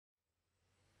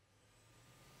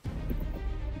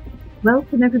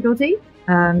Welcome everybody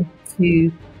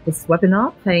to this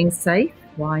webinar, Playing Safe,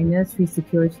 Why Nursery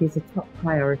Security is a Top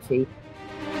Priority.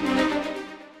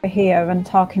 We're here and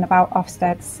talking about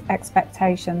Ofsted's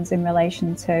expectations in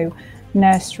relation to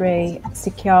nursery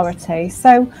security.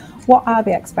 So what are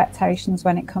the expectations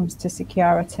when it comes to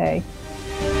security?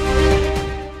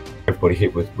 Everybody here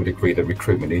would agree that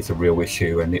recruitment is a real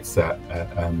issue, and it's a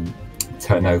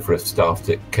turnover of staff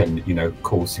that can,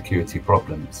 cause security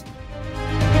problems.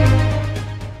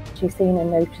 We've seen a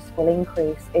noticeable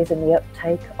increase is in the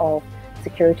uptake of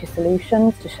security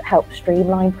solutions to help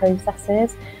streamline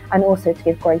processes and also to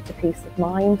give greater peace of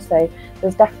mind. So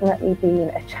there's definitely been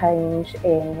a change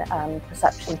in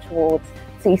perception towards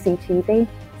CCTV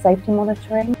safety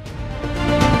monitoring.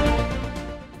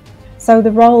 So the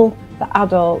role that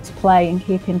adults play in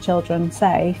keeping children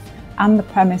safe and the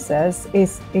premises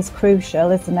is crucial,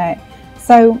 isn't it?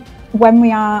 So when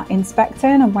we are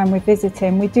inspecting and when we're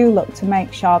visiting, we do look to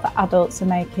make sure that adults are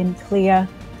making clear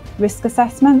risk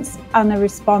assessments and are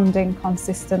responding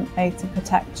consistently to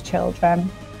protect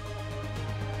children.